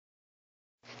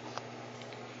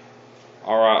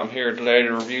Alright, I'm here today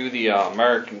to review the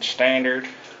American Standard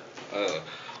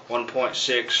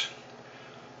 1.6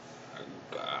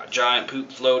 giant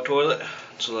poop flow toilet.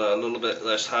 It's a little bit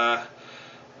less high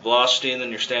velocity than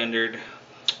your standard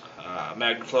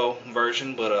MagnaFlow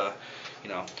version, but you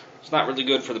know, it's not really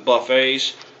good for the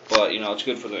buffets, but you know, it's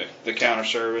good for the counter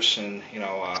service and you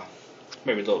know,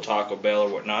 maybe a little Taco Bell or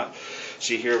whatnot.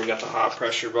 See here, we got the high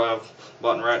pressure valve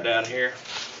button right down here.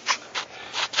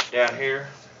 Down here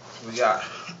we got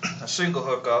a single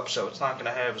hookup, so it's not going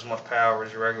to have as much power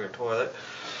as your regular toilet.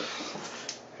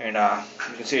 And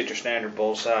you can see it's your standard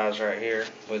bowl size right here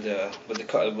with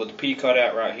the P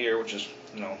cutout right here, which is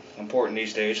important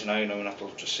these days. So now you know enough to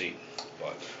lift your seat.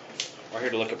 But we're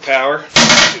here to look at power.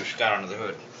 Let's see what you got under the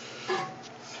hood.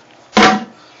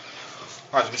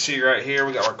 As you can see right here,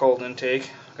 we got our cold intake.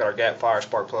 Got our gap fire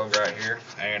spark plug right here.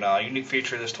 And unique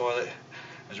feature of this toilet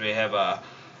is we have a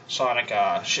sonic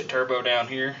shit turbo down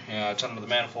here. It's under the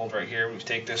manifold right here. We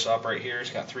take this up right here. It's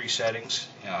got 3 settings.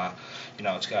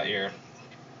 It's got your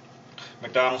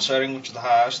McDonald's setting, which is the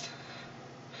highest.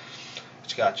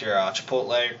 It's got your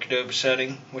Chipotle or Qdoba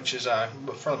setting, which is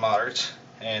for the moderates.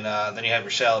 And then you have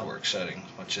your SaladWorks setting,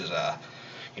 which is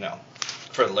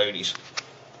for the ladies.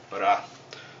 But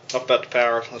enough about the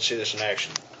power. Let's see this in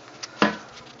action.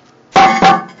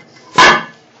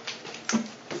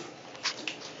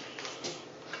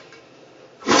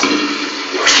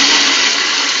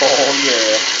 Oh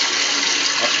yeah,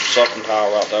 that's some sucking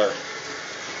power out there.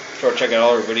 Sure, check out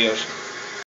all our videos.